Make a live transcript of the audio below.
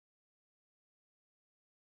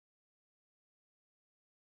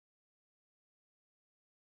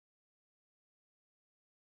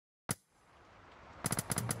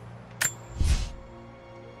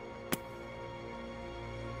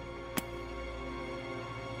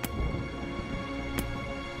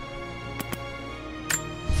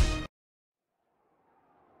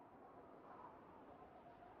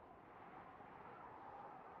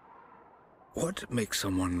What makes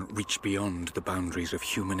someone reach beyond the boundaries of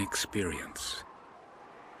human experience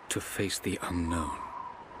to face the unknown?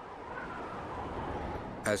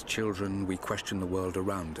 As children, we question the world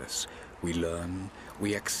around us. We learn,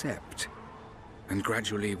 we accept, and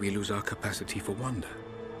gradually we lose our capacity for wonder.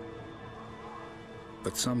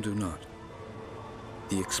 But some do not.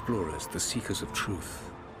 The explorers, the seekers of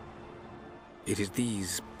truth. It is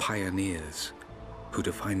these pioneers who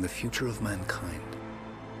define the future of mankind.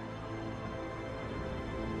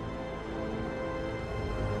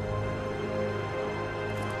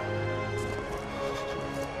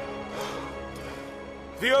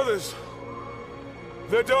 The others,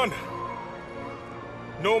 they're done.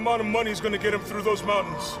 No amount of money is gonna get them through those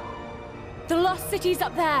mountains. The lost city's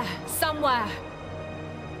up there, somewhere.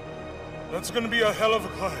 That's gonna be a hell of a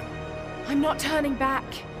climb. I'm not turning back.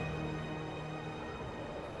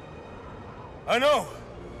 I know.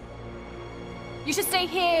 You should stay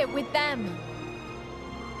here with them.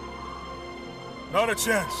 Not a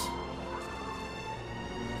chance.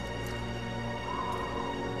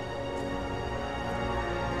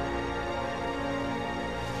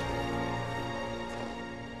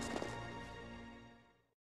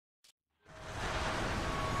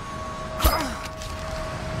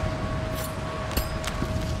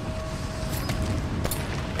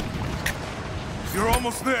 You're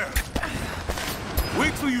almost there.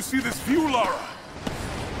 Wait till you see this view, Lara.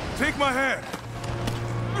 Take my hand.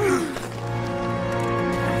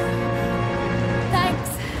 Thanks.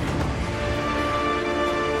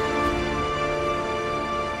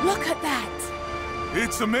 Look at that.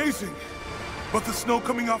 It's amazing. But the snow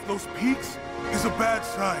coming off those peaks is a bad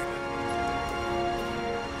sign.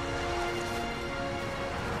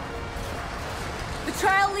 The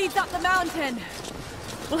trail leads up the mountain.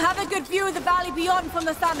 We'll have a good view of the valley beyond from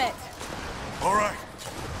the summit. All right.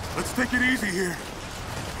 Let's take it easy here.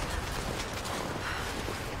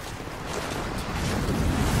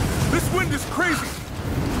 This wind is crazy.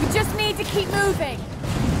 We just need to keep moving.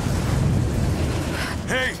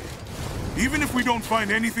 Hey, even if we don't find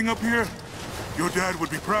anything up here, your dad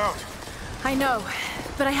would be proud. I know,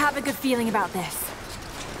 but I have a good feeling about this.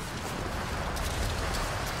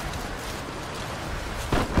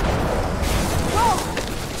 Whoa!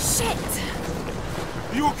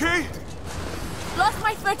 Shit! You okay? Lost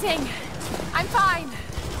my footing. I'm fine.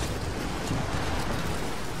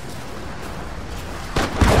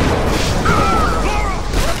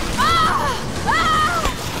 Lara!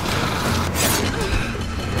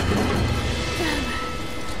 Damn,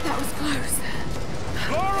 that was close.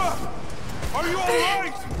 Lara! Are you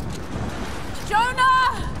alright? Jonah!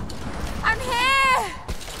 I'm here!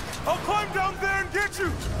 I'll climb down there and get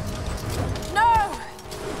you! No!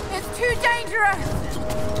 It's too dangerous!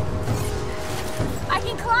 I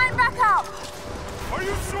can climb back up! Are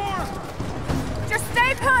you sure? Just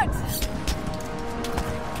stay put!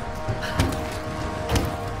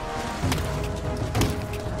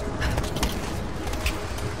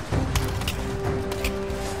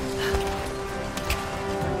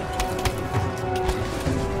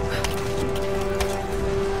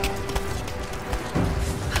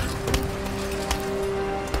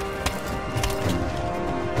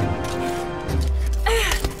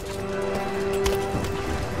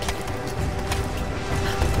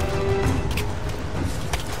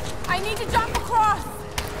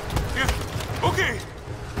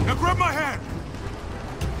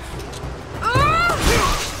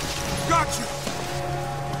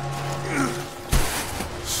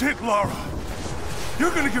 Shit, Lara! You're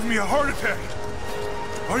gonna give me a heart attack!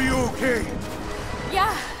 Are you okay?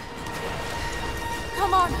 Yeah.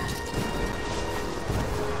 Come on.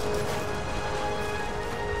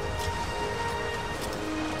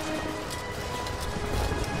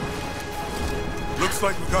 Looks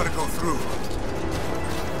like we gotta go through.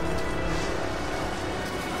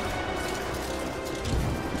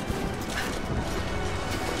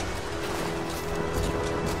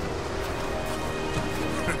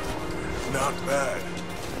 Not bad.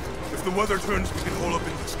 If the weather turns, we can hole up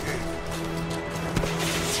in this cave.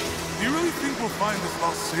 Do you really think we'll find this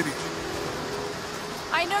lost city?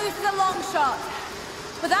 I know this is a long shot,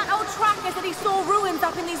 but that old tracker said he saw ruins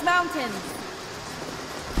up in these mountains.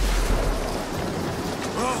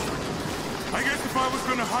 Well, I guess if I was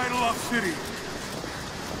gonna hide a lost city,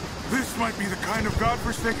 this might be the kind of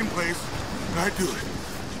godforsaken place I'd do it.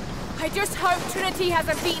 I just hope Trinity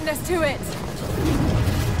hasn't beaten us to it.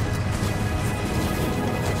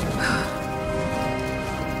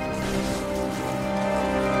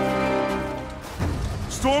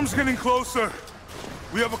 Storm's getting closer.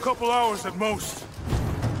 We have a couple hours at most.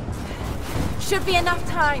 Should be enough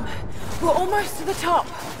time. We're almost to the top.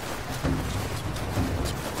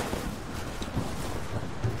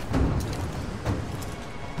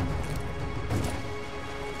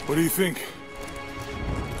 What do you think?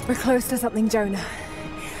 We're close to something, Jonah.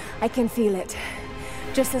 I can feel it.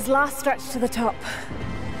 Just this last stretch to the top.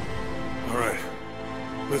 All right.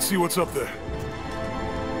 Let's see what's up there.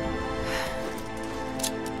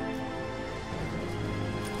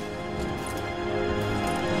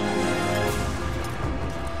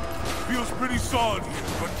 Feels pretty solid here,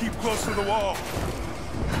 but keep close to the wall.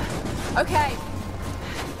 Okay.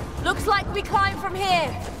 Looks like we climb from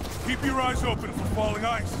here. Keep your eyes open for falling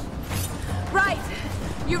ice. Right.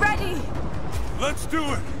 You ready? Let's do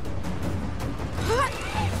it.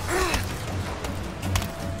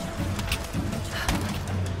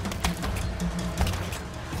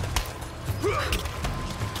 There's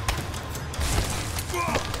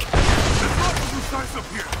lots of loose ice up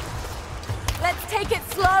here. Let's take it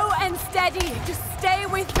slow and steady. Just stay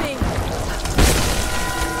with me.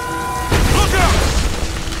 Look out!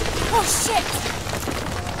 Oh, shit!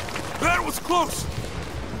 That was close.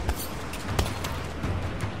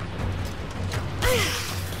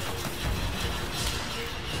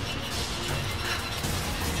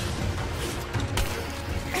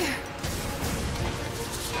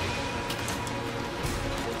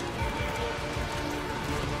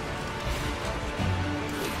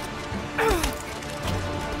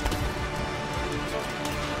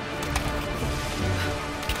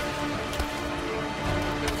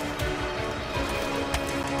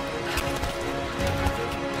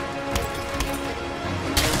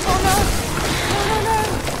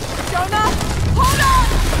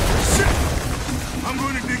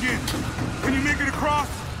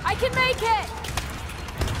 I can make it!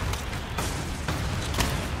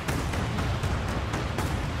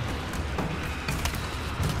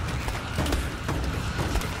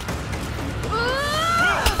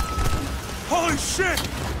 Holy shit!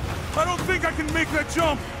 I don't think I can make that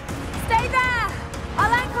jump! Stay there!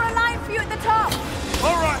 I'll anchor a line for you at the top!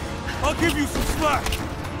 Alright, I'll give you some slack.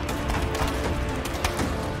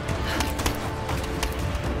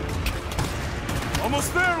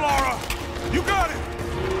 Almost there, Lara! You got it!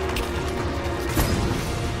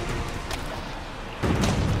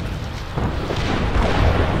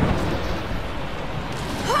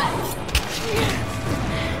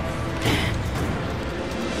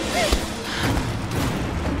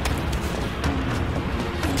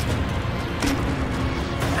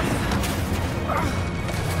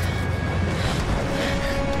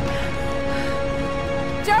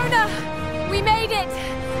 Jonah! We made it!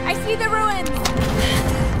 I see the ruins!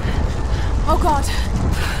 Oh god!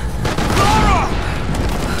 Lara!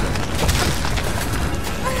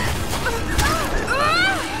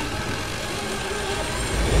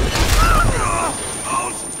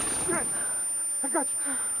 Oh, shit!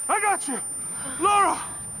 I got you! Lara!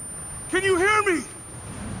 Can you hear me?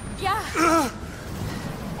 Yeah!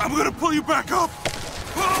 I'm gonna pull you back up!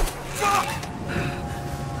 Oh, fuck!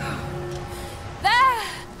 There!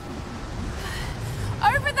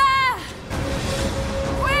 Over there!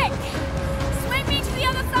 Quick! Swing me to the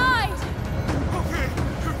other side! Okay,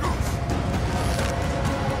 here goes.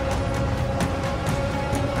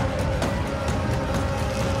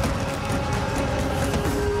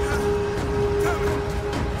 Damn it!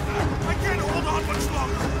 I can't hold on much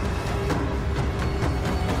longer.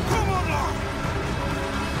 Come on, Lara!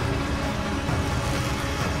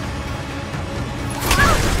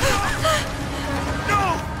 No!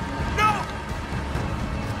 No!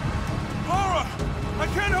 Lara! I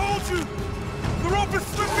can't hold you! The rope is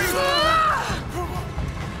slipping! Come on!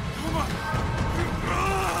 Come on!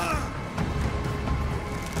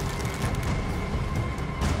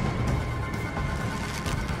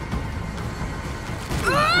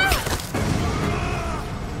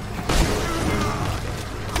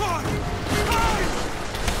 Caught! Hide!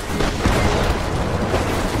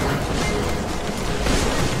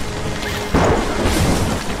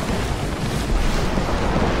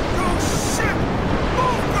 Oh, shit!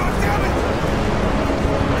 Oh, God damn it!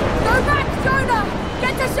 Go back, Jonah!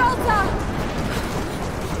 Get to shelter!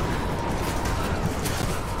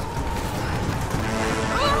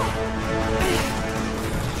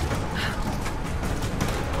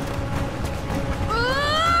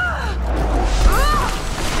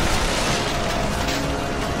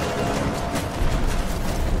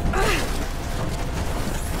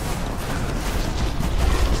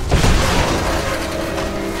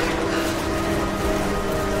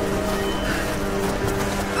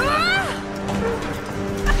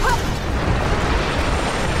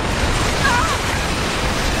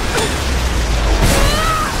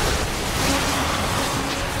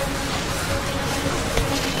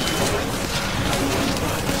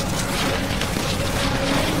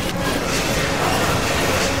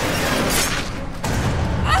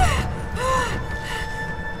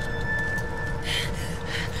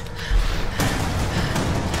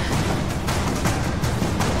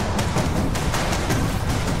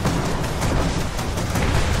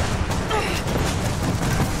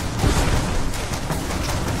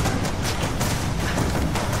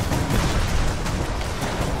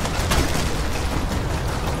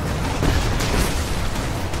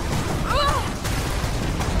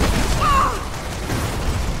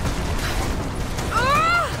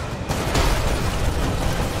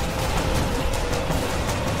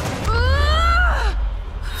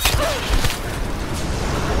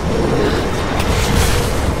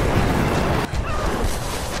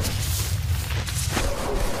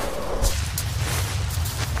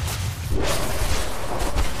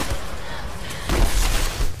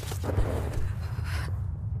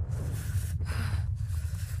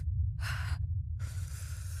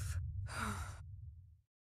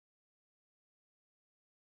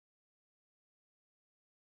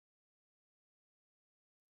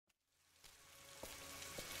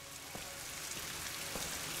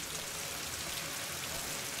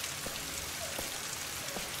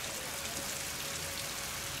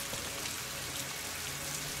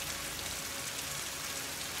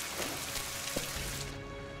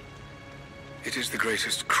 It is the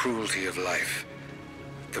greatest cruelty of life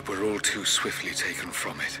that we're all too swiftly taken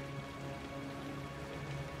from it.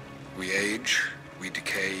 We age, we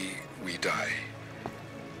decay, we die.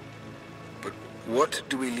 But what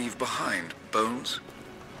do we leave behind? Bones?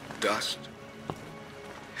 Dust?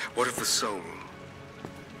 What of the soul?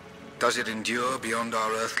 Does it endure beyond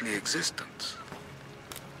our earthly existence?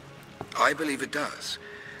 I believe it does.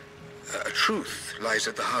 A truth lies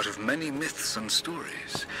at the heart of many myths and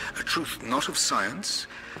stories. A truth not of science,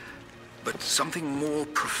 but something more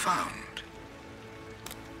profound.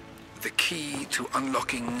 The key to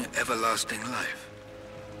unlocking everlasting life.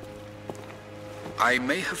 I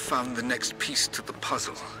may have found the next piece to the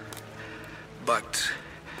puzzle, but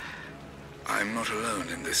I'm not alone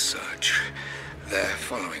in this search. They're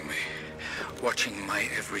following me, watching my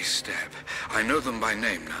every step. I know them by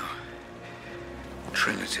name now.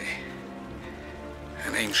 Trinity.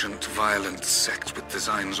 An ancient, violent sect with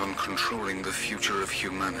designs on controlling the future of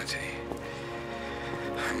humanity.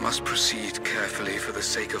 I must proceed carefully for the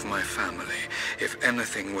sake of my family. If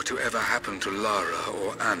anything were to ever happen to Lara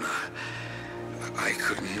or Anna, I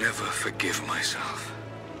could never forgive myself.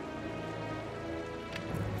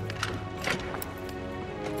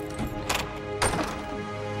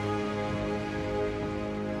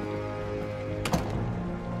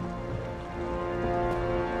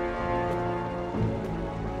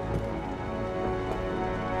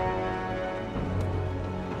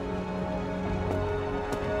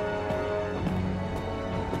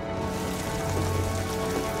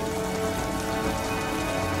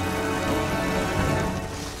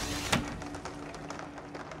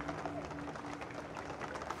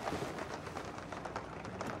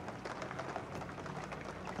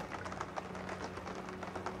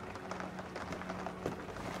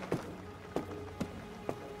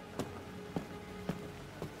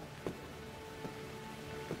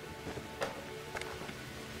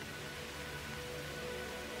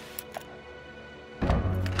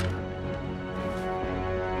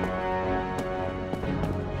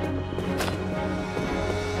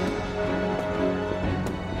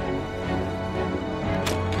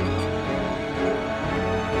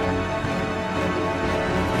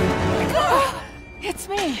 It's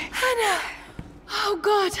me. Anna! Oh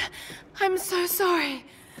God, I'm so sorry.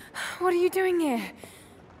 What are you doing here?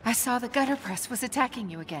 I saw the gutter press was attacking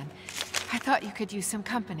you again. I thought you could use some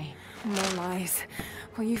company. No lies.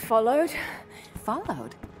 Were you followed?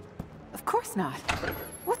 Followed? Of course not.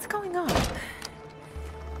 What's going on?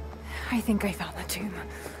 I think I found the tomb.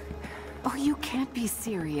 Oh, you can't be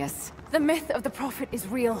serious. The myth of the Prophet is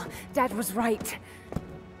real. Dad was right.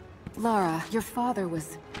 Lara, your father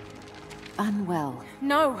was unwell.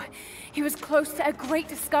 No, he was close to a great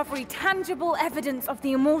discovery, tangible evidence of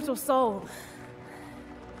the immortal soul.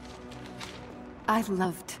 I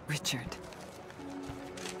loved Richard.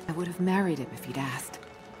 I would have married him if he'd asked.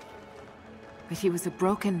 But he was a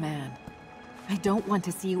broken man. I don't want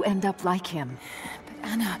to see you end up like him. But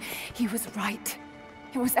Anna, he was right.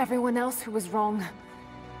 It was everyone else who was wrong.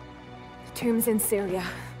 The tomb's in Syria.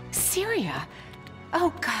 Syria?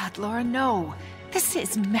 Oh God, Laura, no. This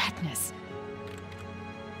is madness.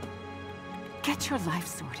 Get your life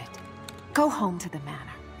sorted. Go home to the manor.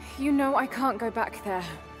 You know I can't go back there.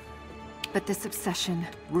 But this obsession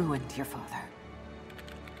ruined your father.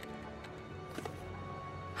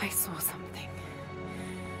 I saw something.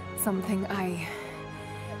 Something I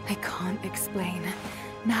can't explain.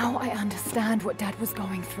 Now I understand what Dad was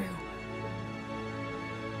going through.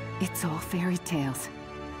 It's all fairy tales.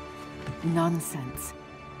 Nonsense.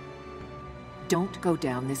 Don't go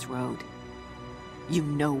down this road. You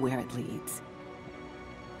know where it leads.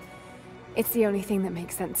 It's the only thing that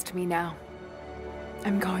makes sense to me now.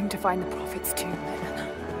 I'm going to find the Prophet's tomb.